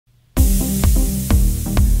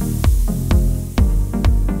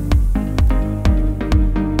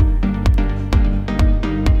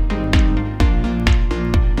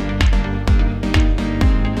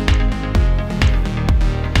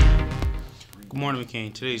Good morning,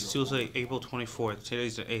 McCain. Today is Tuesday, April 24th.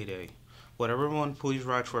 Today's the A Day. Would everyone please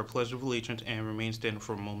rise for a pledge of allegiance and remain standing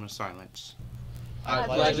for a moment of silence? I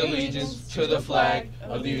pledge allegiance to the flag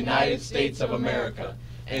of the United States of America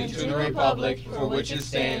and to the republic for which it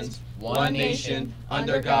stands, one nation,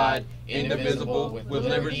 under God, indivisible, with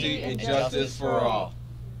liberty and justice for all.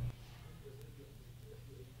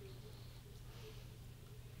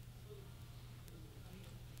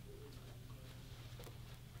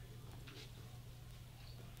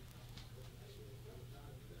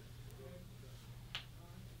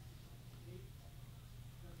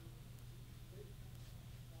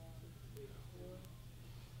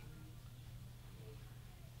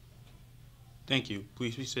 Thank you.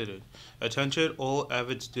 Please be seated. Attention all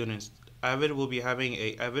AVID students. AVID will be having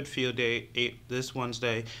a AVID Field Day this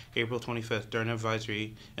Wednesday, April 25th during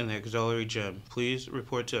advisory in the auxiliary gym. Please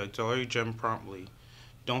report to auxiliary gym promptly.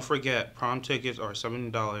 Don't forget, prom tickets are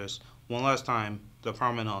 $70. One last time, the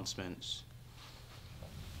prom announcements.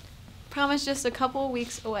 Prom is just a couple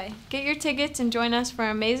weeks away. Get your tickets and join us for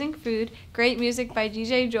amazing food, great music by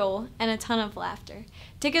DJ Joel, and a ton of laughter.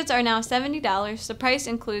 Tickets are now $70. The price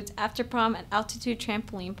includes after prom at Altitude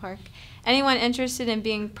Trampoline Park. Anyone interested in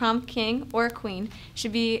being prom king or queen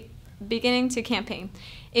should be beginning to campaign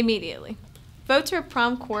immediately. Votes for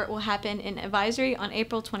prom court will happen in advisory on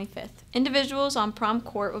April 25th. Individuals on prom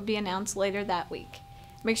court will be announced later that week.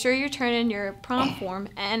 Make sure you turn in your prom form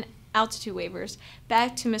and altitude waivers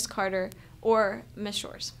back to Miss Carter or Miss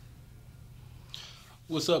Shores.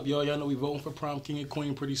 What's up, y'all? Y'all know we voting for prom king and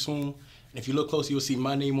queen pretty soon. And if you look closer, you'll see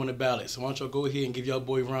my name on the ballot. So why don't y'all go ahead and give y'all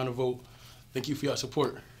boy a round of vote. Thank you for your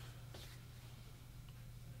support.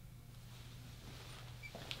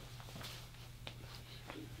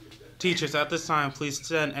 Teachers, at this time, please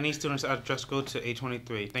send any students out of dress code to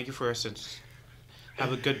A23. Thank you for your assistance.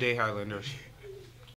 Have a good day, Highlanders.